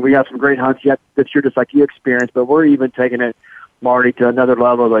fall. I mean, we have some great hunts yet this year, just like you experienced, but we're even taking it, Marty, to another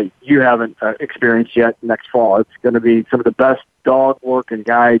level that you haven't experienced yet next fall. It's going to be some of the best dog work and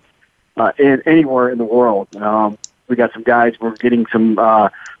guides anywhere in the world. We got some guides. We're getting some.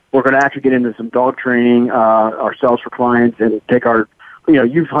 We're going to actually get into some dog training ourselves for clients and take our.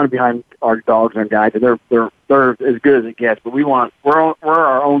 You've hunted behind our dogs and guides, and they're as good as it gets. But we're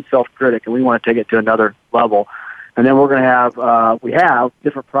our own self-critic, and we want to take it to another level. And then we're going to have we have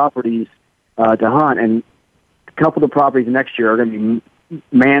different properties to hunt, and a couple of the properties next year are going to be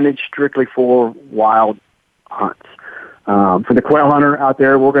managed strictly for wild hunts. For the quail hunter out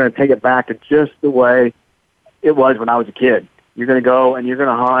there, we're going to take it back to just the way it was when I was a kid. You're going to go and you're going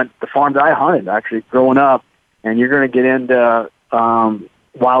to hunt the farm that I hunted actually growing up, and you're going to get into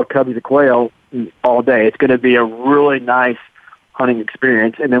wild cubbies of quail all day. It's going to be a really nice hunting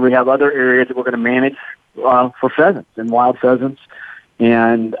experience. And then we have other areas that we're going to manage for pheasants and wild pheasants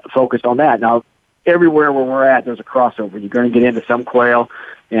and focus on that. Now, everywhere where we're at, there's a crossover. You're going to get into some quail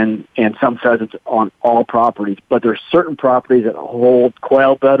and some pheasants on all properties, but there's certain properties that hold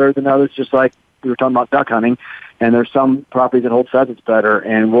quail better than others, just like we were talking about duck hunting, and there's some properties that hold pheasants better,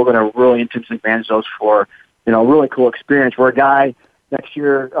 and we're going to really intentionally manage those for, a really cool experience where a guy next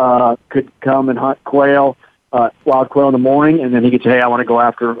year could come and hunt quail, wild quail in the morning, and then he could say, hey, I want to go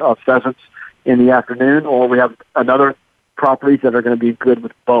after pheasants in the afternoon, or we have another properties that are going to be good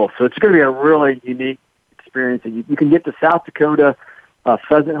with both. So it's going to be a really unique experience. And you can get the South Dakota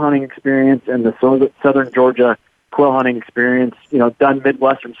pheasant hunting experience and the Southern Georgia quail hunting experience, done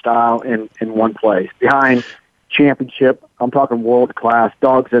Midwestern style in one place. Behind championship, I'm talking world class,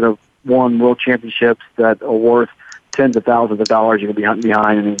 dogs that have won world championships that are worth tens of thousands of dollars you're going to be hunting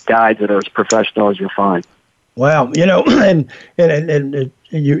behind, and guides that are as professional as you'll find. Wow, and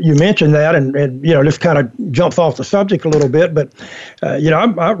you mentioned that, and this kind of jumps off the subject a little bit, but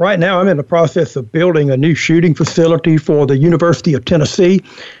right now I'm in the process of building a new shooting facility for the University of Tennessee,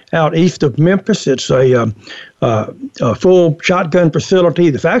 out east of Memphis. It's a full shotgun facility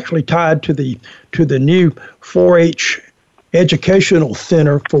that's actually tied to the new 4-H Educational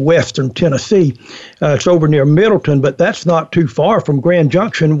Center for Western Tennessee. It's over near Middleton, but that's not too far from Grand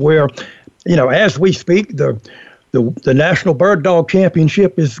Junction, where as we speak, the National Bird Dog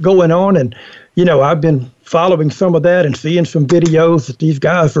Championship is going on, and I've been following some of that and seeing some videos that these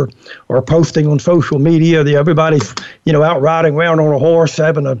guys are posting on social media. Everybody's out riding around on a horse,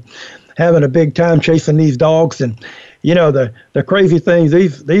 having a big time chasing these dogs, and the crazy thing,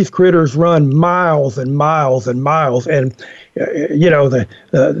 these critters run miles and miles and miles, and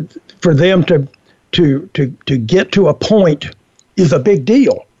for them to get to a point is a big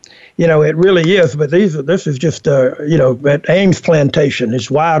deal. It really is, but this is just, at Ames Plantation,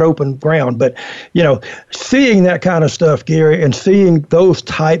 it's wide open ground. But, seeing that kind of stuff, Gary, and seeing those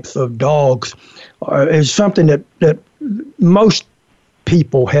types of dogs is something that most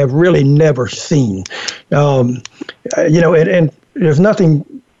people have really never seen. And there's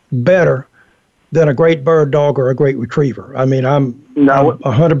nothing better than a great bird dog or a great retriever. I mean, I'm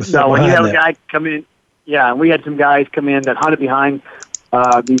 100% No, when you have that. a guy come in, we had some guys come in that hunted behind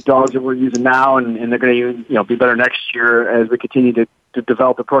these dogs that we're using now, and they're going to be better next year as we continue to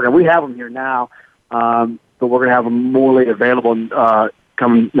develop the program. We have them here now, but we're going to have them more available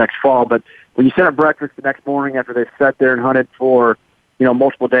coming next fall. But when you set up breakfast the next morning after they've sat there and hunted for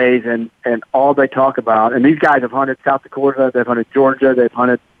multiple days, and all they talk about, and these guys have hunted South Dakota, they've hunted Georgia, they've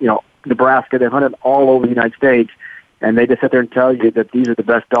hunted Nebraska, they've hunted all over the United States, and they just sit there and tell you that these are the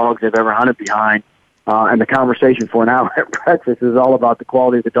best dogs they've ever hunted behind. And the conversation for an hour at breakfast is all about the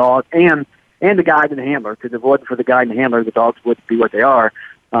quality of the dog and the guide and the handler. Because if it wasn't for the guide and the handler, the dogs wouldn't be what they are.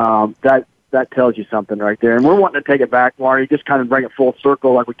 That tells you something right there. And we're wanting to take it back, Marty, just kind of bring it full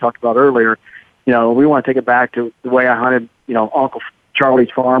circle like we talked about earlier. We want to take it back to the way I hunted, Uncle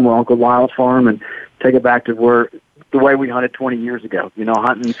Charlie's farm or Uncle Lyle's farm, and take it back to the way we hunted 20 years ago.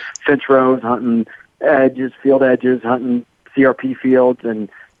 Hunting fence rows, hunting edges, field edges, hunting CRP fields, and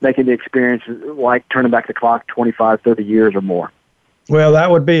making the experience like turning back the clock 25, 30 years or more. Well,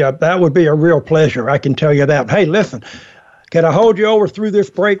 that would be a real pleasure. I can tell you that. Hey, listen, can I hold you over through this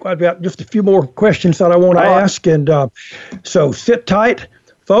break? I've got just a few more questions that I want to ask. And so sit tight,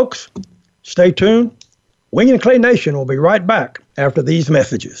 folks. Stay tuned. Winging Clay Nation will be right back after these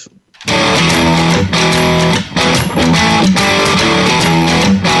messages.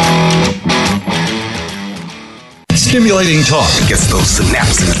 Stimulating talk gets those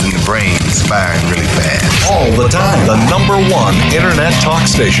synapses in the brain firing really fast. all the time. The #1 internet talk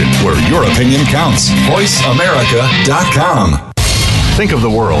station where your opinion counts. VoiceAmerica.com. Think of the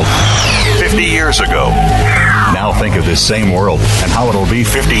world 50 years ago. Now think of this same world and how it'll be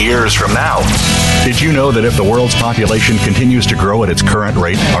 50 years from now. Did you know that if the world's population continues to grow at its current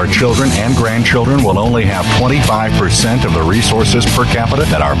rate, our children and grandchildren will only have 25% of the resources per capita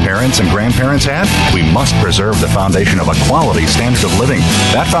that our parents and grandparents had? We must preserve the foundation of a quality standard of living.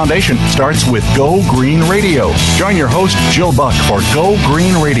 That foundation starts with Go Green Radio. Join your host, Jill Buck, for Go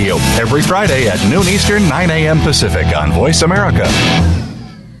Green Radio every Friday at noon Eastern, 9 a.m. Pacific on Voice America.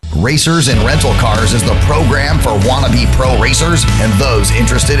 Racers and Rental Cars is the program for wannabe pro racers and those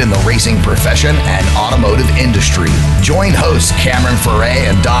interested in the racing profession and automotive industry. Join hosts Cameron Foray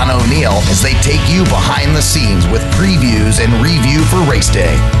and Don O'Neill as they take you behind the scenes with previews and review for race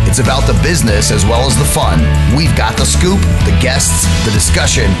day. It's about the business as well as the fun. We've got the scoop, the guests, the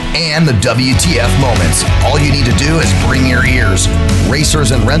discussion, and the WTF moments. All you need to do is bring your ears.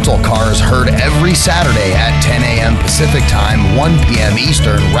 Racers and Rental Cars heard every Saturday at 10 a.m. Pacific Time, 1 p.m.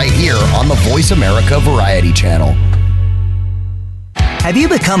 Eastern, right here on the Voice America Variety Channel. Have you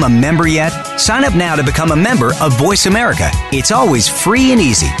become a member yet? Sign up now to become a member of Voice America. It's always free and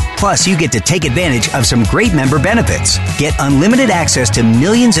easy. Plus, you get to take advantage of some great member benefits. Get unlimited access to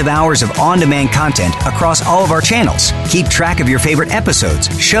millions of hours of on-demand content across all of our channels. Keep track of your favorite episodes,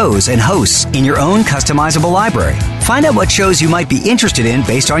 shows, and hosts in your own customizable library. Find out what shows you might be interested in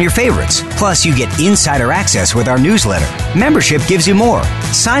based on your favorites. Plus, you get insider access with our newsletter. Membership gives you more.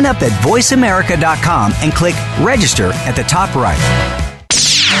 Sign up at voiceamerica.com and click register at the top right.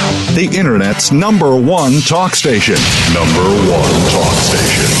 The Internet's #1 talk station. #1 talk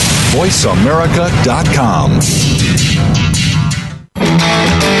station. VoiceAmerica.com.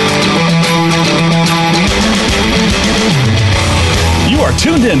 You are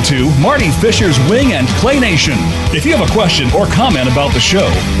tuned into Marty Fisher's Wing and Clay Nation. If you have a question or comment about the show,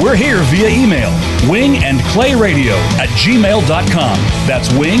 we're here via email, wingandclayradio@gmail.com. That's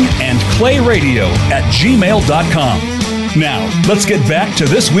wingandclayradio@gmail.com. Now, let's get back to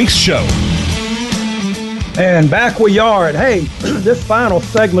this week's show. And back we are. And hey, this final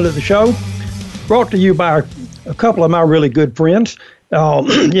segment of the show brought to you by a couple of my really good friends.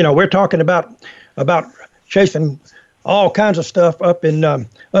 We're talking about chasing all kinds of stuff up in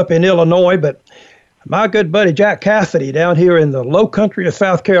Illinois, but my good buddy Jack Cassidy down here in the low country of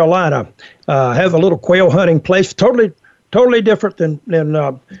South Carolina has a little quail hunting place, totally different than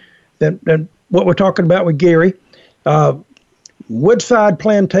what we're talking about with Gary.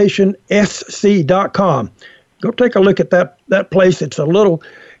 WoodsidePlantationSC.com. Go take a look at that place. It's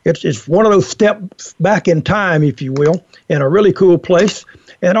it's one of those steps back in time, if you will, and a really cool place.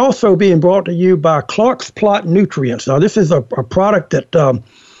 And also being brought to you by Clark's Plot Nutrients. Now, this is a product that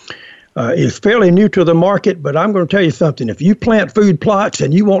is fairly new to the market, but I'm going to tell you something. If you plant food plots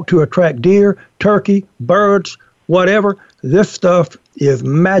and you want to attract deer, turkey, birds, whatever, this stuff is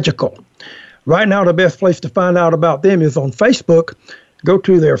magical. Right now, the best place to find out about them is on Facebook. Go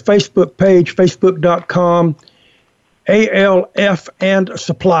to their Facebook page, facebook.com, ALF and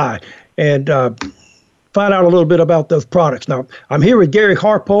Supply, and find out a little bit about those products. Now, I'm here with Gary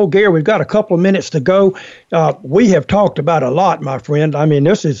Harpole. Gary, we've got a couple of minutes to go. We have talked about a lot, my friend. I mean,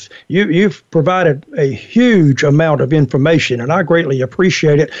 this is you've provided a huge amount of information, and I greatly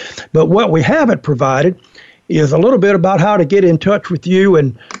appreciate it. But what we haven't provided is a little bit about how to get in touch with you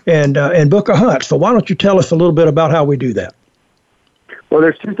and book a hunt. So why don't you tell us a little bit about how we do that? Well,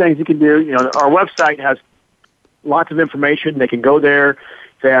 there's two things you can do. Our website has lots of information. They can go there if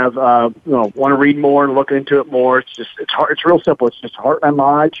they have want to read more and look into it more. It's real simple. It's just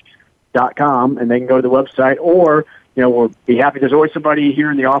heartlandlodge.com, and they can go to the website, or we'll be happy. There's always somebody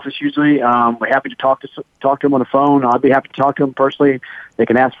here in the office usually. We're happy to talk to them on the phone. I'd be happy to talk to them personally. They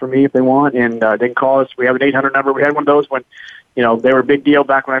can ask for me if they want, and they can call us. We have an 800 number. We had one of those when, they were a big deal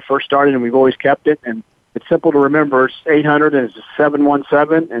back when I first started, and we've always kept it. And it's simple to remember. It's 800, and it's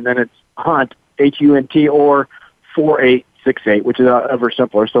 717, and then it's HUNT, HUNT, or 4868, which is ever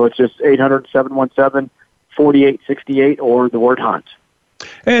simpler. So it's just 800-717-4868, or the word HUNT.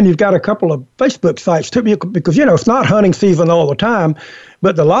 And you've got a couple of Facebook sites too, because it's not hunting season all the time,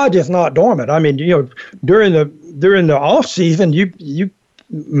 but the lodge is not dormant. I mean, during the off season, you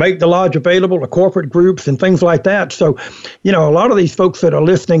make the lodge available to corporate groups and things like that. So, a lot of these folks that are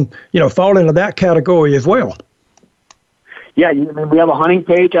listening, fall into that category as well. Yeah, we have a hunting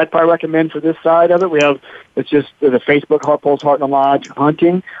page I'd probably recommend for this side of it. It's just the Facebook Harpole's Heartland Lodge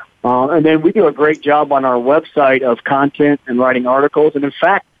Hunting. And then we do a great job on our website of content and writing articles. And in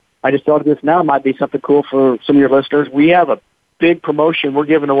fact, I just thought of this now. It might be something cool for some of your listeners. We have a big promotion. We're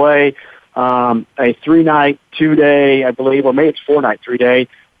giving away a 3-night, 2-day, I believe, or maybe it's 4-night, 3-day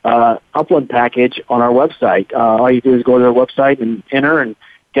upland package on our website. All you do is go to our website and enter and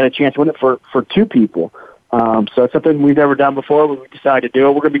get a chance to win it for 2 people. So it's something we've never done before. We decided to do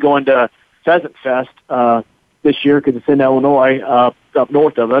it. We're going to be going to Pheasant Fest this year because it's in Illinois, up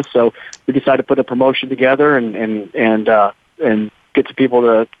north of us. So we decided to put a promotion together and get some people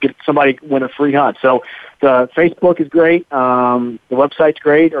to get somebody win a free hunt. So the Facebook is great. The website's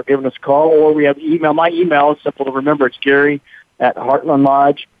great, or giving us a call, or we have email. My email is simple to remember. It's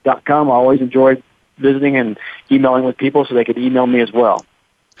Gary@heartlandlodge.com. I always enjoy visiting and emailing with people, so they could email me as well.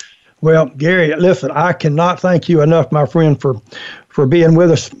 Well, Gary, listen, I cannot thank you enough, my friend, for being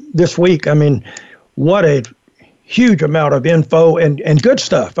with us this week. I mean, what a huge amount of info and good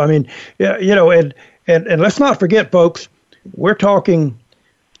stuff. I mean, and let's not forget, folks, we're talking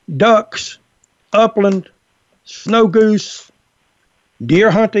ducks, upland, snow goose,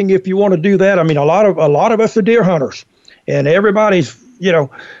 deer hunting if you want to do that. I mean, a lot of us are deer hunters, and everybody's,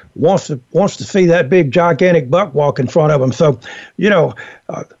 wants to see that big gigantic buck walk in front of him. So,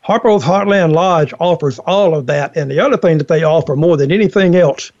 Harpo's Heartland Lodge offers all of that. And the other thing that they offer more than anything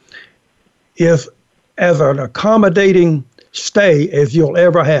else is as an accommodating stay as you'll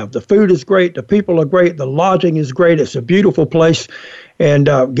ever have. The food is great. The people are great. The lodging is great. It's a beautiful place. And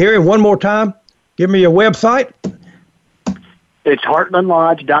Gary, one more time, give me your website. It's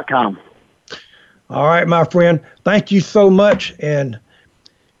heartlandlodge.com. All right, my friend. Thank you so much, and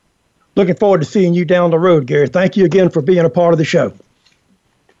looking forward to seeing you down the road, Gary. Thank you again for being a part of the show.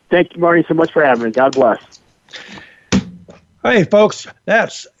 Thank you, Marty, so much for having me. God bless. Hey, folks,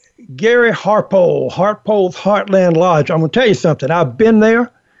 that's Gary Harpo, Harpo's Heartland Lodge. I'm going to tell you something. I've been there,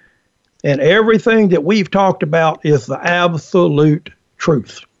 and everything that we've talked about is the absolute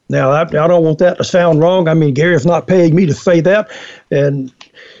truth. Now, I don't want that to sound wrong. I mean, Gary's not paying me to say that, and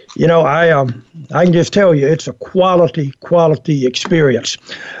I can just tell you it's a quality experience.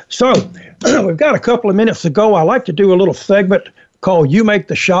 So we've got a couple of minutes to go. I like to do a little segment called You Make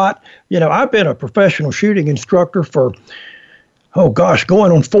the Shot. I've been a professional shooting instructor for,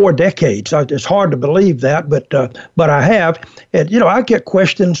 going on 4 decades. It's hard to believe that, but I have. And, I get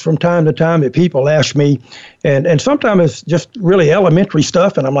questions from time to time that people ask me, and sometimes it's just really elementary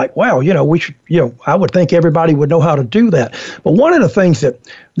stuff. And I'm like, wow, we should, I would think everybody would know how to do that. But one of the things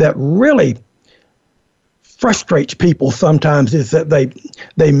that really frustrates people sometimes is that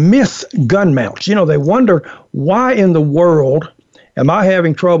they miss gun mounts. They wonder, why in the world am I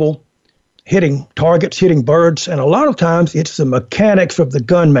having trouble hitting targets, hitting birds? And a lot of times it's the mechanics of the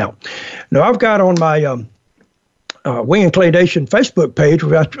gun mount. Now, I've got on my Wing and Clay Nation Facebook page,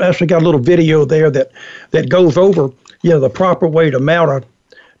 we've actually got a little video there that goes over, the proper way to mount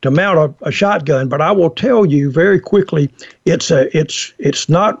a shotgun. But I will tell you very quickly, it's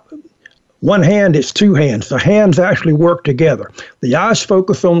not one hand, it's 2 hands. The hands actually work together. The eyes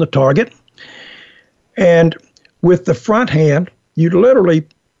focus on the target, and with the front hand, you literally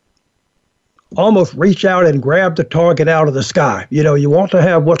almost reach out and grab the target out of the sky. You want to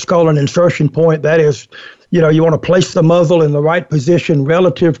have what's called an insertion point. That is, you want to place the muzzle in the right position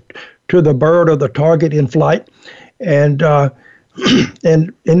relative to the bird or the target in flight. And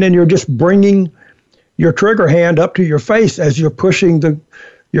and then you're just bringing your trigger hand up to your face as you're pushing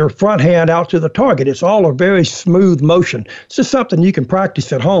your front hand out to the target. It's all a very smooth motion. It's just something you can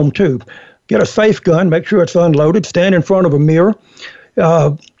practice at home too. Get a safe gun, make sure it's unloaded, stand in front of a mirror.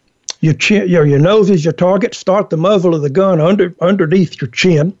 Your nose is your target. Start the muzzle of the gun underneath your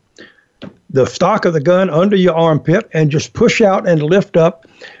chin, the stock of the gun under your armpit, and just push out and lift up,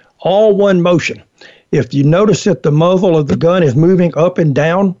 all one motion. If you notice that the muzzle of the gun is moving up and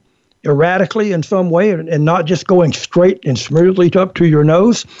down erratically in some way and not just going straight and smoothly up to your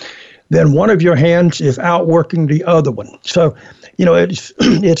nose, then one of your hands is outworking the other one. So,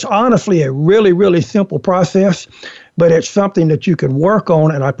 it's honestly a really, really simple process, but it's something that you can work on.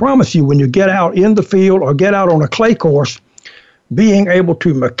 And I promise you, when you get out in the field or get out on a clay course, being able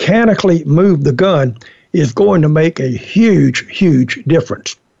to mechanically move the gun is going to make a huge, huge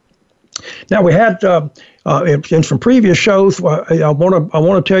difference. Now, we had in some previous shows, I want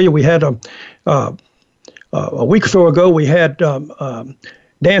to tell you, we had a week or so ago, we had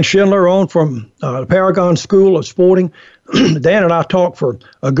Dan Schindler on from the Paragon School of Sporting. Dan and I talked for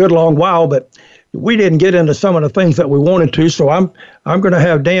a good long while, but we didn't get into some of the things that we wanted to. So I'm going to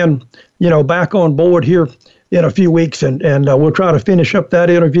have Dan, back on board here in a few weeks, and we'll try to finish up that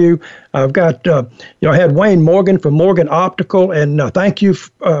interview. I've got, I had Wayne Morgan from Morgan Optical, and thank you,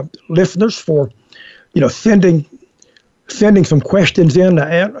 listeners, for, sending some questions in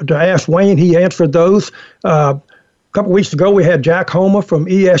to ask Wayne. He answered those. A couple weeks ago, we had Jack Homa from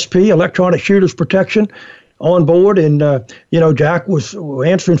ESP, Electronic Shooters Protection, on board, and Jack was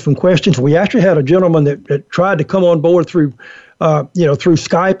answering some questions. We actually had a gentleman that tried to come on board through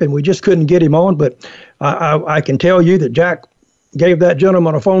Skype, and we just couldn't get him on. But I can tell you that Jack gave that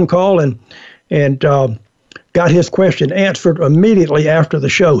gentleman a phone call and got his question answered immediately after the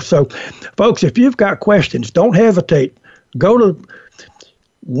show. So, folks, if you've got questions, don't hesitate. Go to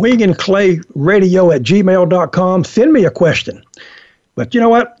wingandclayradio@gmail.com. Send me a question. But you know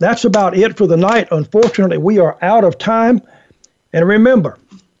what? That's about it for the night. Unfortunately, we are out of time. And remember,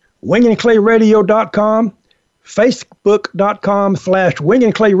 wingandclayradio.com,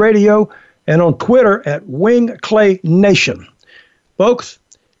 facebook.com/wingandclayradio, and on Twitter at wingclaynation. Folks,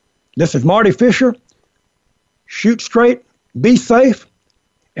 this is Marty Fisher. Shoot straight, be safe,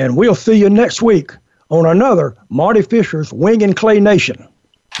 and we'll see you next week on another Marty Fisher's Wing and Clay Nation.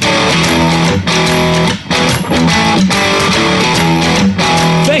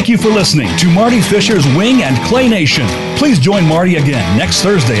 Thank you for listening to Marty Fisher's Wing and Clay Nation. Please join Marty again next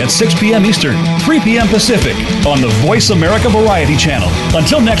Thursday at 6 p.m. Eastern, 3 p.m. Pacific on the Voice America Variety Channel.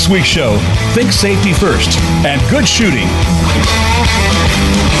 Until next week's show, think safety first and good shooting.